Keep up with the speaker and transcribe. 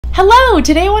Hello!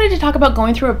 Today I wanted to talk about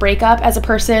going through a breakup as a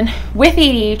person with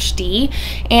ADHD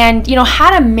and, how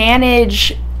to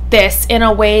manage this in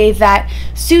a way that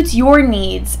suits your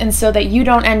needs and so that you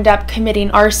don't end up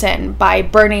committing arson by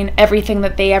burning everything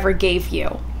that they ever gave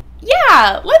you.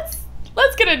 Yeah, let's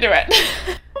get into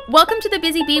it. Welcome to the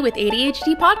Busy Bee with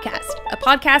ADHD podcast, a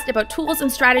podcast about tools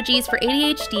and strategies for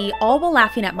ADHD, all while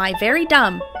laughing at my very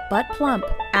dumb but plump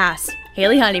ass.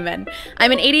 Hayley Honeyman.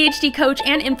 I'm an ADHD coach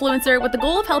and influencer with the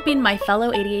goal of helping my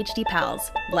fellow ADHD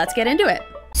pals. Let's get into it.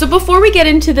 So before we get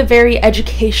into the very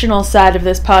educational side of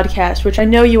this podcast, which I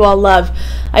know you all love,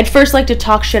 I'd first like to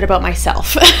talk shit about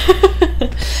myself.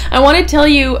 I want to tell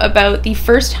you about the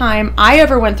first time I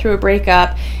ever went through a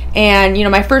breakup and,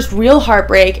 my first real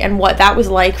heartbreak and what that was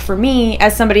like for me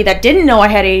as somebody that didn't know I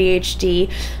had ADHD,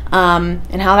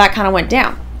 and how that kind of went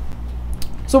down.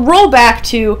 So roll back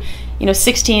to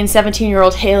 16,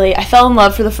 17-year-old Hayley. I fell in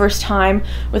love for the first time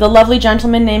with a lovely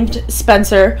gentleman named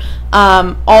Spencer.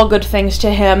 All good things to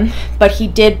him, but he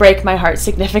did break my heart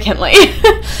significantly.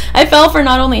 I fell for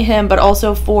not only him, but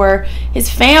also for his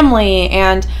family,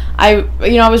 and I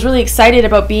was really excited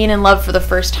about being in love for the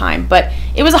first time, but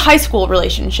it was a high school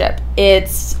relationship.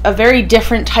 It's a very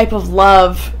different type of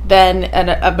love than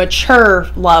a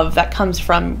mature love that comes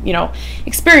from,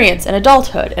 experience and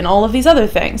adulthood and all of these other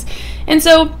things. And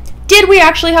so, did we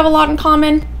actually have a lot in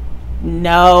common?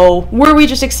 No. Were we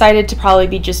just excited to probably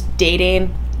be just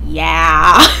dating?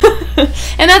 Yeah.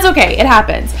 And that's okay. It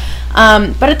happens.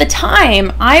 But at the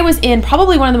time, I was in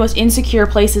probably one of the most insecure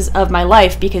places of my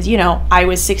life because, I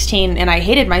was 16 and I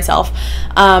hated myself.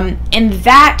 And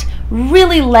that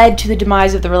really led to the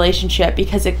demise of the relationship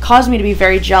because it caused me to be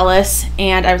very jealous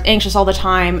and I was anxious all the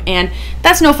time. And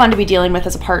that's no fun to be dealing with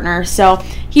as a partner. So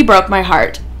he broke my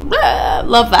heart.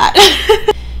 Love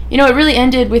that. It really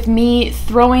ended with me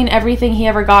throwing everything he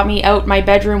ever got me out my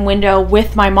bedroom window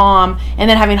with my mom and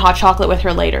then having hot chocolate with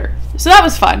her later. So that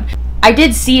was fun. I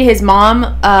did see his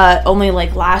mom only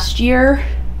last year.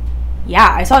 Yeah,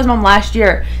 I saw his mom last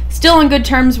year. Still on good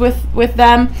terms with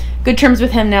them. Good terms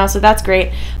with him now, so that's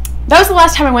great. That was the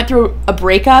last time I went through a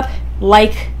breakup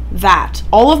like that.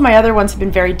 All of my other ones have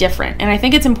been very different, and I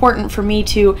think it's important for me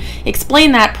to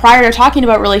explain that prior to talking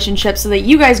about relationships so that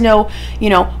you guys know,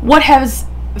 what has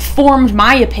formed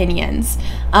my opinions.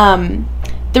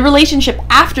 The relationship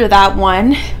after that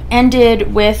one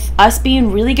ended with us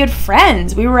being really good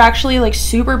friends. We were actually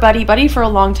super buddy for a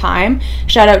long time.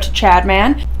 Shout out to Chad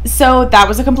man. So that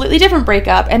was a completely different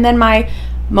breakup. And then my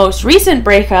most recent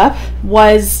breakup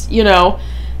was,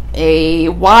 a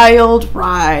wild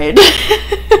ride.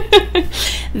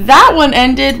 That one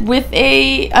ended with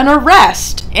an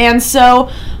arrest. And so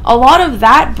a lot of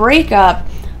that breakup,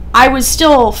 I was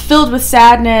still filled with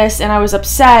sadness and I was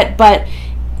upset, but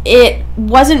it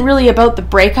wasn't really about the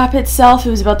breakup itself. It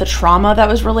was about the trauma that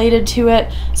was related to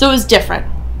it. So it was different.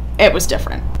 It was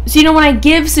different. So, when I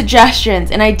give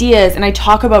suggestions and ideas and I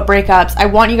talk about breakups, I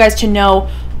want you guys to know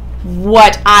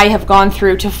what I have gone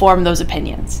through to form those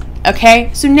opinions.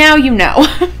 Okay? So now you know.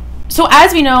 So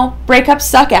as we know, breakups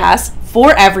suck ass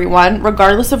for everyone,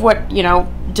 regardless of what,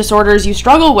 disorders you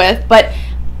struggle with, but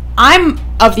I'm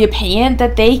of the opinion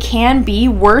that they can be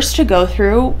worse to go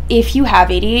through if you have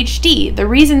ADHD. The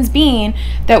reasons being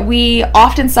that we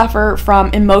often suffer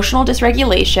from emotional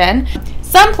dysregulation.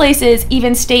 Some places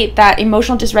even state that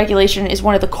emotional dysregulation is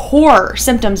one of the core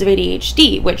symptoms of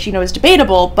ADHD, which, is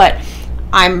debatable, but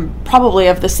I'm probably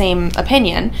of the same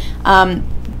opinion.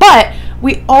 But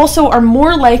we also are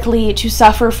more likely to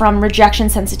suffer from rejection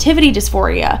sensitivity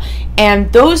dysphoria.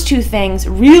 And those two things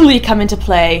really come into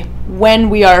play when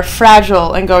we are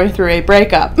fragile and going through a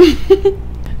breakup.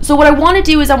 So what I want to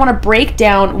do is I want to break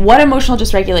down what emotional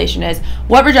dysregulation is,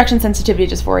 what rejection sensitivity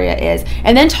dysphoria is,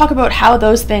 and then talk about how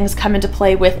those things come into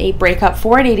play with a breakup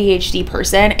for an ADHD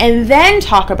person, and then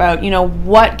talk about,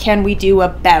 what can we do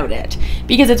about it?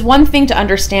 Because it's one thing to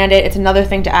understand it, it's another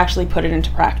thing to actually put it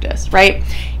into practice, right?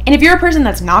 And if you're a person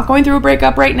that's not going through a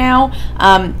breakup right now,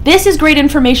 this is great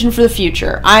information for the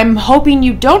future. I'm hoping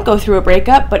you don't go through a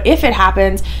breakup, but if it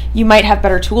happens, you might have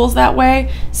better tools that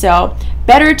way. So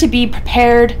better to be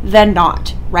prepared than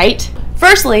not, right?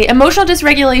 Firstly, emotional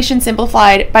dysregulation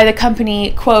simplified by the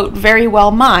company, quote, Very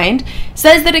Well Mind,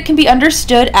 says that it can be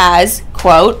understood as,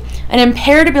 quote, an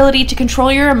impaired ability to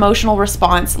control your emotional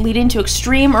response leading to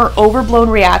extreme or overblown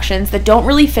reactions that don't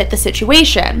really fit the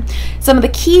situation. Some of the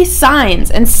key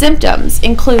signs and symptoms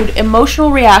include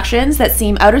emotional reactions that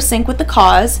seem out of sync with the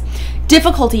cause,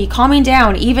 difficulty calming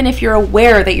down even if you're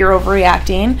aware that you're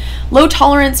overreacting, low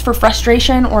tolerance for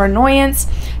frustration or annoyance,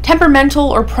 temperamental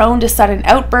or prone to sudden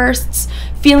outbursts,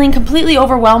 feeling completely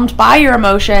overwhelmed by your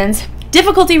emotions,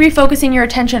 difficulty refocusing your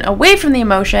attention away from the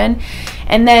emotion.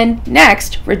 And then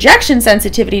next, rejection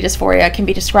sensitivity dysphoria can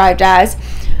be described as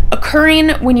occurring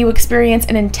when you experience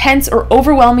an intense or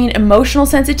overwhelming emotional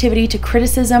sensitivity to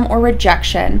criticism or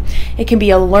rejection. It can be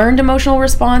a learned emotional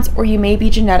response, or you may be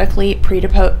genetically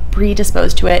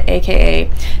predisposed to it,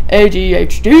 aka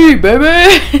ADHD,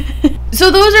 baby. So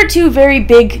those are two very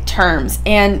big terms,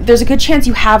 and there's a good chance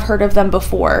you have heard of them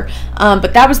before,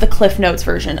 but that was the Cliff Notes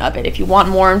version of it. If you want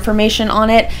more information on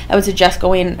it, I would suggest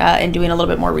going and doing a little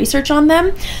bit more research on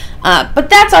them. But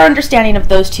that's our understanding of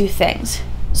those two things.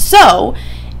 So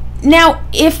now,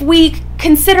 if we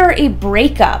consider a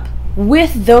breakup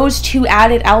with those two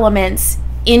added elements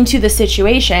into the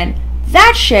situation,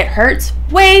 that shit hurts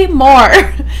way more.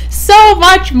 So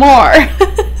much more.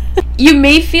 You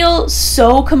may feel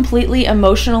so completely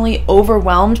emotionally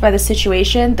overwhelmed by the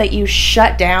situation that you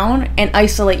shut down and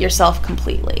isolate yourself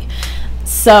completely.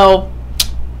 So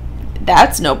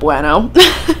that's no bueno.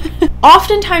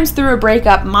 Oftentimes through a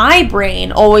breakup, my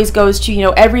brain always goes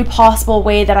to, every possible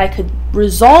way that I could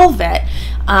resolve it.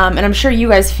 And I'm sure you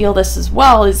guys feel this as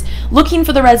well, is looking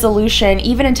for the resolution,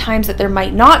 even in times that there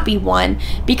might not be one,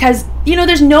 because,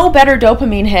 there's no better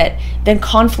dopamine hit than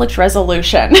conflict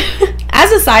resolution.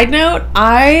 As a side note,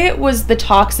 I was the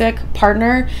toxic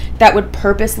partner that would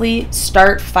purposely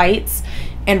start fights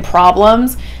and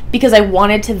problems because I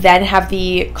wanted to then have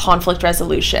the conflict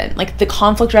resolution. Like, the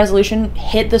conflict resolution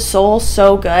hit the soul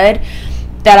so good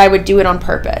that I would do it on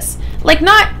purpose. Like,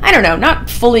 not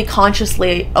fully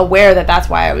consciously aware that that's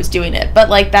why I was doing it,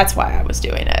 but that's why I was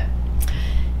doing it.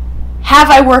 Have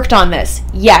I worked on this?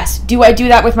 Yes. Do I do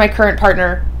that with my current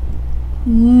partner?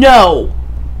 No.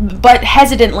 But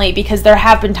hesitantly, because there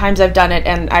have been times I've done it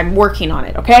and I'm working on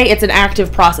it, okay? It's an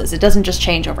active process. It doesn't just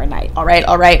change overnight, all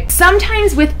right?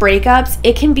 Sometimes with breakups,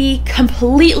 it can be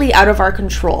completely out of our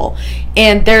control,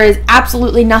 and there is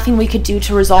absolutely nothing we could do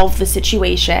to resolve the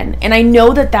situation. And I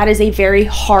know that that is a very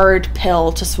hard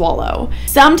pill to swallow.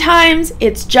 Sometimes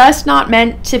it's just not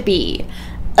meant to be.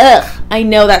 Ugh, I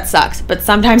know that sucks, but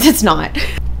sometimes it's not.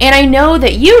 And I know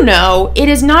that it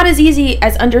is not as easy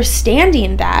as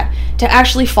understanding that to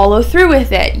actually follow through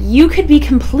with it. You could be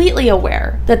completely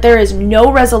aware that there is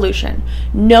no resolution,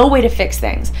 no way to fix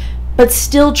things, but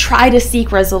still try to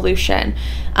seek resolution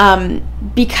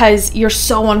because you're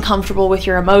so uncomfortable with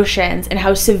your emotions and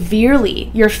how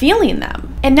severely you're feeling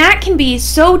them. And that can be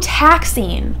so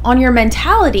taxing on your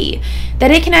mentality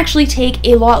that it can actually take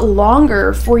a lot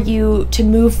longer for you to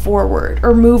move forward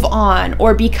or move on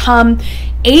or become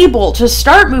able to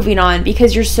start moving on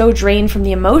because you're so drained from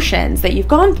the emotions that you've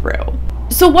gone through.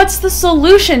 So what's the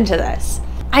solution to this?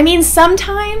 I mean,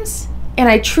 sometimes, and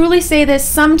I truly say this,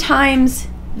 sometimes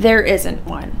there isn't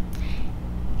one.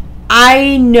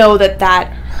 I know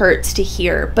that hurts to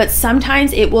hear, but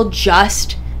sometimes it will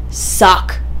just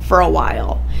suck for a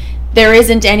while. There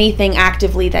isn't anything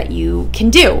actively that you can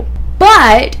do.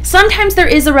 But sometimes there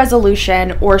is a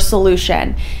resolution or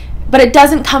solution, but it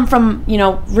doesn't come from,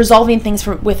 resolving things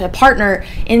with a partner.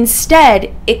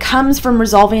 Instead, it comes from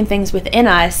resolving things within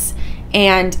us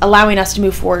and allowing us to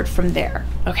move forward from there,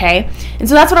 okay? And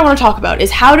so that's what I want to talk about, is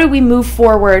how do we move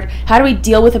forward? How do we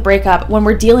deal with a breakup when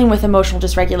we're dealing with emotional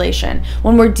dysregulation,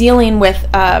 when we're dealing with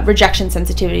rejection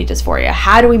sensitivity dysphoria?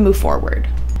 How do we move forward?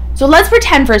 So let's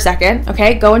pretend for a second,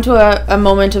 okay, go into a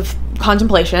moment of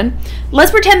contemplation. Let's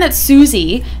pretend that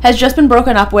Susie has just been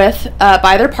broken up with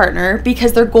by their partner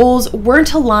because their goals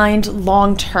weren't aligned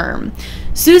long-term.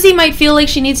 Susie might feel like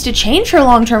she needs to change her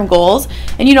long-term goals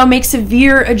and, make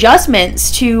severe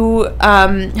adjustments to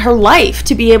her life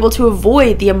to be able to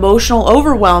avoid the emotional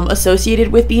overwhelm associated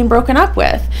with being broken up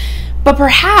with. But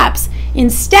perhaps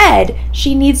instead,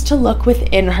 she needs to look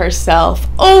within herself.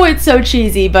 Oh, it's so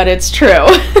cheesy, but it's true.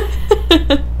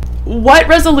 What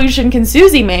resolution can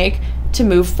Susie make to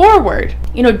move forward?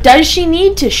 Does she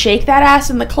need to shake that ass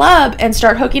in the club and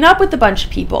start hooking up with a bunch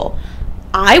of people?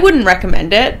 I wouldn't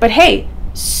recommend it, but hey,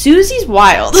 Susie's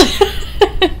wild.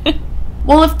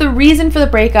 Well, if the reason for the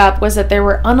breakup was that there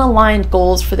were unaligned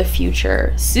goals for the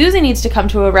future, Susie needs to come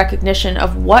to a recognition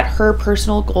of what her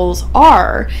personal goals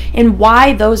are and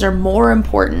why those are more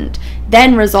important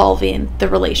than resolving the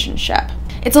relationship.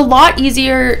 It's a lot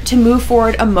easier to move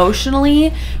forward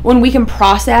emotionally when we can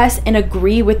process and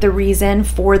agree with the reason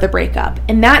for the breakup.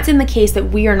 And that's in the case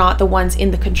that we are not the ones in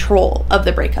the control of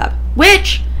the breakup,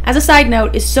 which, as a side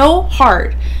note, is so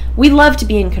hard. We love to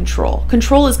be in control.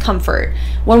 Control is comfort.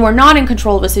 When we're not in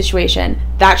control of a situation,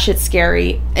 that shit's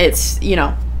scary. It's,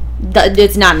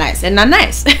 it's not nice and not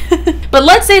nice. But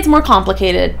let's say it's more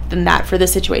complicated than that for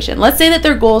this situation. Let's say that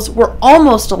their goals were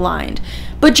almost aligned,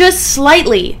 but just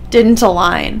slightly didn't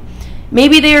align.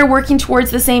 Maybe they are working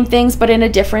towards the same things but in a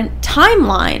different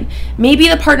timeline. Maybe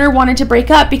the partner wanted to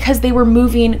break up because they were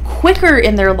moving quicker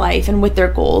in their life and with their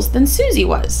goals than Susie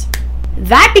was.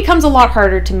 That becomes a lot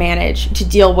harder to manage, to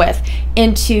deal with,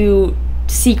 and to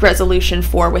seek resolution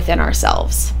for within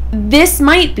ourselves. This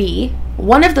might be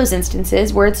one of those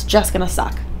instances where it's just gonna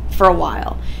suck for a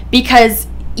while because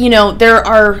there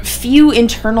are few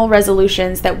internal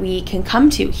resolutions that we can come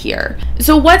to here.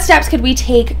 So what steps could we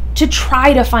take to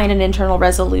try to find an internal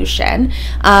resolution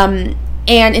and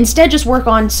instead just work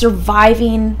on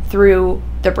surviving through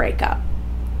the breakup?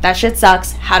 That shit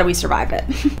sucks. How do we survive it?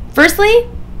 Firstly,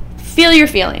 feel your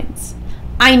feelings.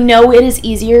 I know it is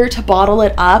easier to bottle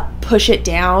it up, push it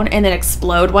down, and then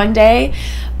explode one day.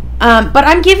 But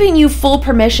I'm giving you full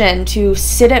permission to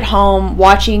sit at home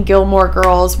watching Gilmore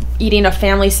Girls, eating a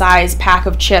family-sized pack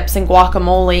of chips and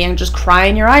guacamole and just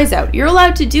crying your eyes out. You're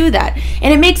allowed to do that.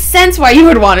 And it makes sense why you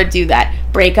would want to do that.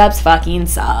 Breakups fucking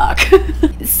suck.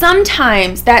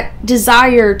 Sometimes that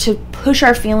desire to push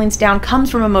our feelings down comes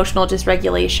from emotional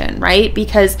dysregulation, right?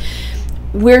 Because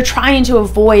we're trying to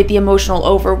avoid the emotional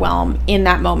overwhelm in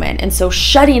that moment. And so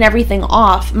shutting everything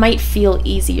off might feel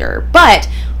easier. But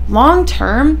long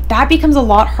term, that becomes a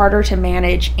lot harder to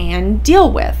manage and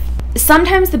deal with.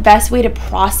 Sometimes the best way to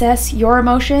process your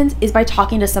emotions is by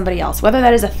talking to somebody else, whether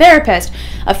that is a therapist,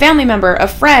 a family member, a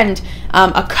friend,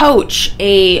 a coach,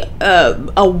 a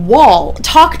wall.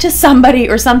 Talk to somebody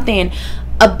or something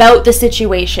about the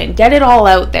situation. Get it all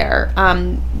out there.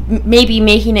 Maybe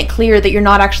making it clear that you're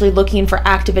not actually looking for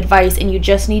active advice and you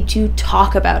just need to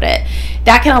talk about it.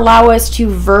 That can allow us to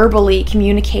verbally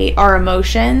communicate our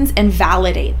emotions and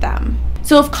validate them.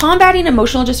 So if combating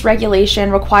emotional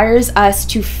dysregulation requires us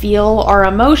to feel our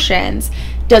emotions,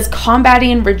 does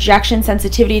combating rejection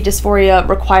sensitivity dysphoria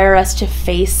require us to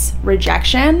face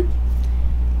rejection?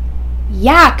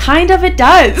 Yeah, kind of it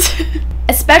does.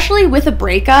 Especially with a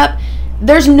breakup,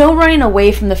 there's no running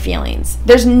away from the feelings.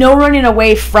 There's no running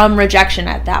away from rejection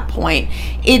at that point.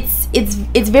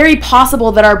 It's very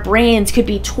possible that our brains could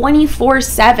be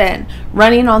 24/7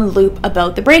 running on loop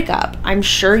about the breakup. I'm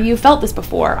sure you felt this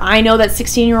before. I know that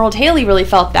 16-year-old Hayley really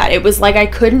felt that. It was like I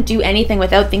couldn't do anything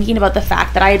without thinking about the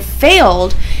fact that I had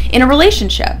failed in a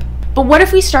relationship. But what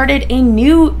if we started a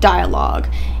new dialogue?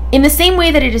 In the same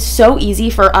way that it is so easy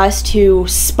for us to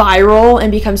spiral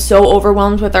and become so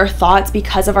overwhelmed with our thoughts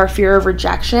because of our fear of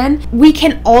rejection, we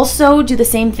can also do the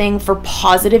same thing for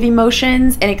positive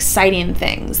emotions and exciting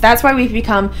things. That's why we've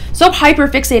become so hyper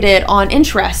fixated on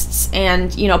interests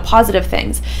and, positive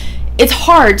things. It's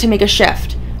hard to make a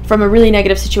shift from a really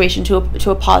negative situation to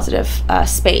a positive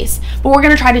space. But we're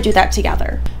going to try to do that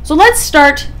together. So let's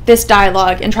start this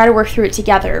dialogue and try to work through it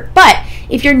together. But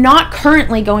if you're not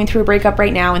currently going through a breakup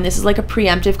right now, and this is like a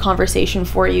preemptive conversation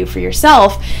for you, for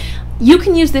yourself, you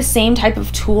can use this same type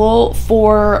of tool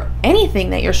for anything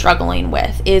that you're struggling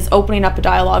with, is opening up a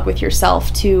dialogue with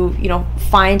yourself to,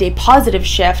 find a positive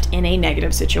shift in a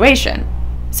negative situation.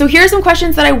 So here are some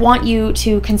questions that I want you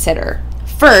to consider.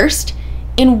 First,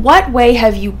 in what way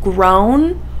have you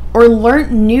grown or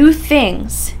learned new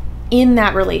things in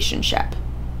that relationship?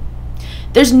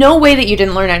 There's no way that you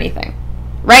didn't learn anything,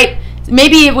 right?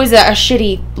 Maybe it was a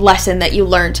shitty lesson that you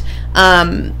learned.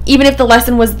 Even if the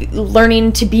lesson was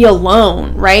learning to be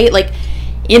alone, right? Like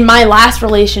in my last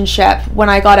relationship, when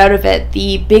I got out of it,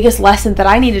 the biggest lesson that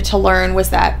I needed to learn was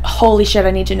that, holy shit,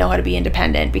 I need to know how to be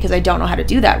independent because I don't know how to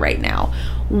do that right now.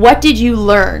 What did you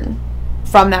learn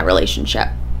from that relationship?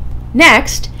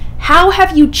 Next, how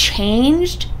have you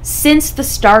changed since the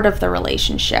start of the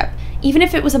relationship? Even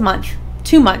if it was a month,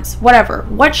 2 months, whatever.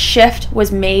 What shift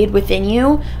was made within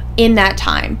you in that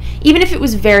time? Even if it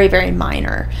was very, very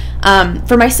minor.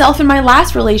 For myself in my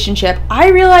last relationship, I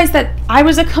realized that I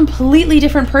was a completely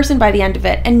different person by the end of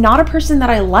it and not a person that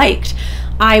I liked.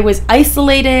 I was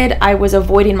isolated, I was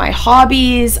avoiding my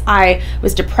hobbies, I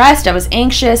was depressed, I was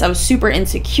anxious, I was super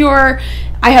insecure.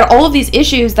 I had all of these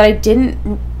issues that I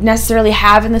didn't necessarily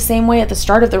have in the same way at the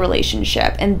start of the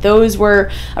relationship, and those were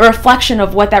a reflection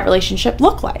of what that relationship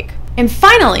looked like. And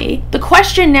finally, the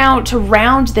question now to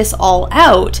round this all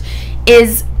out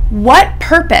is, what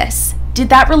purpose did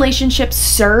that relationship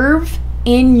serve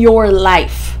in your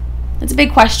life? That's a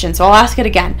big question, so I'll ask it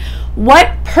again.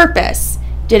 What purpose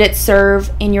did it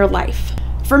serve in your life?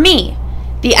 For me,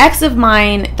 the ex of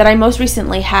mine that I most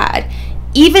recently had,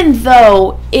 even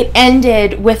though it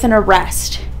ended with an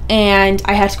arrest and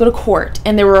I had to go to court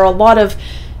and there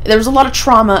was a lot of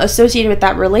trauma associated with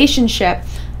that relationship,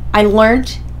 I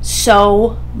learned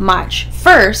so much.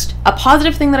 First, a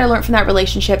positive thing that I learned from that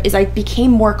relationship is I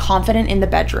became more confident in the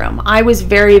bedroom. I was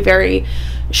very, very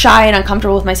shy and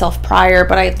uncomfortable with myself prior,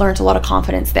 but I learned a lot of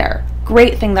confidence there.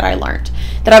 great thing that I learned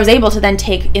that I was able to then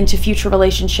take into future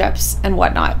relationships and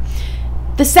whatnot.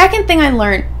 The second thing I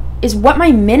learned is what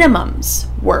my minimums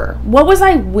were. What was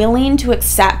I willing to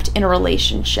accept in a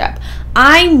relationship?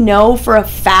 I know for a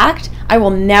fact I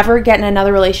will never get in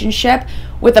another relationship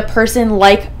with a person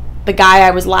like the guy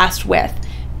I was last with,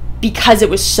 because it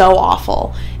was so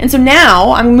awful. And so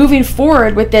now I'm moving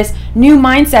forward with this new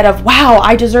mindset of, wow,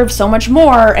 I deserve so much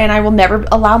more and I will never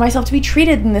allow myself to be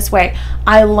treated in this way.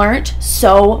 I learned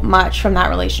so much from that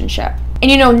relationship.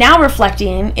 And now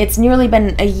reflecting, it's nearly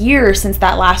been a year since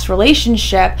that last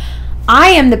relationship. I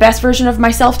am the best version of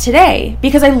myself today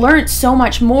because I learned so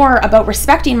much more about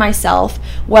respecting myself,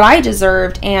 what I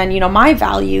deserved, and my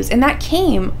values, and that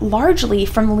came largely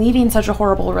from leaving such a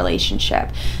horrible relationship.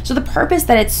 So the purpose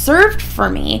that it served for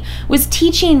me was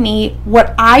teaching me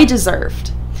what I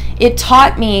deserved. It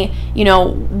taught me,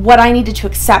 what I needed to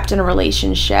accept in a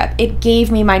relationship. It gave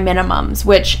me my minimums,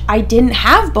 which I didn't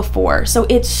have before. So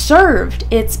it served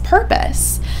its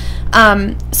purpose.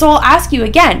 So I'll ask you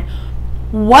again,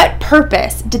 what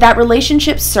purpose did that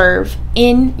relationship serve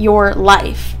in your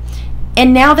life?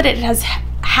 And now that it has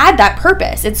had that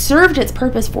purpose, it served its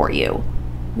purpose for you,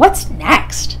 what's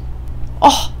next?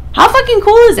 Oh, how fucking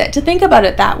cool is it to think about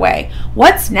it that way?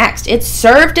 What's next? It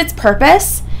served its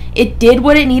purpose. It did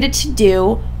what it needed to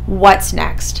do. What's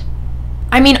next?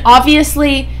 I mean,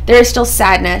 obviously, there is still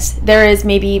sadness. There is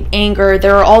maybe anger.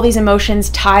 There are all these emotions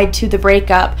tied to the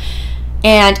breakup.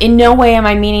 And in no way am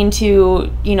I meaning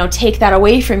to, take that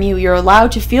away from you. You're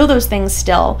allowed to feel those things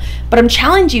still. But I'm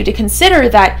challenging you to consider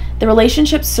that the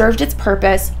relationship served its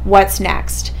purpose. What's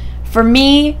next? For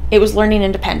me, it was learning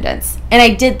independence. And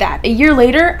I did that. A year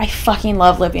later, I fucking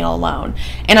love living alone.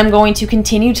 And I'm going to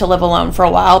continue to live alone for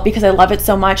a while because I love it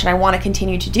so much and I want to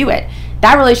continue to do it.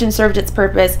 That relationship served its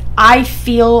purpose. I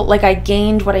feel like I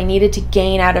gained what I needed to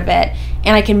gain out of it,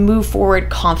 and I can move forward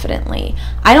confidently.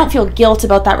 I don't feel guilt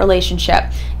about that relationship,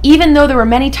 even though there were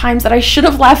many times that I should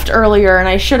have left earlier and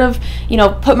I should have,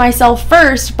 put myself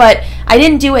first, but I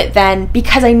didn't do it then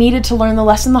because I needed to learn the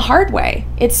lesson the hard way.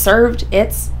 It served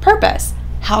its purpose.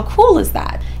 How cool is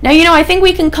that? Now, I think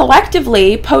we can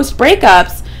collectively, post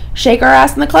breakups, shake our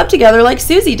ass in the club together like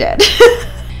Susie did.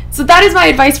 So that is my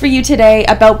advice for you today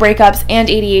about breakups and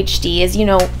ADHD is,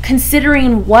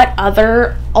 considering what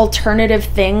other alternative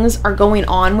things are going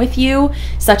on with you,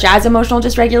 such as emotional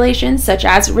dysregulation, such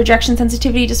as rejection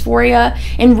sensitivity dysphoria,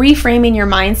 and reframing your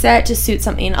mindset to suit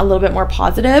something a little bit more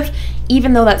positive,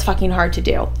 even though that's fucking hard to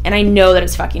do. And I know that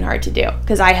it's fucking hard to do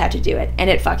because I had to do it and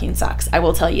it fucking sucks. I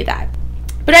will tell you that.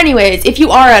 But anyways, if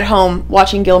you are at home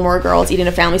watching Gilmore Girls eating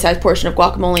a family-sized portion of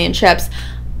guacamole and chips,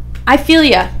 I feel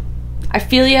ya. I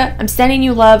feel you. I'm sending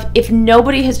you love. If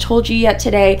nobody has told you yet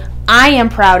today, I am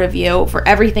proud of you for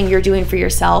everything you're doing for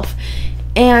yourself.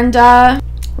 And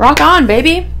rock on,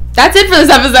 baby. That's it for this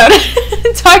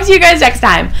episode. Talk to you guys next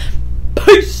time.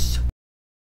 Peace.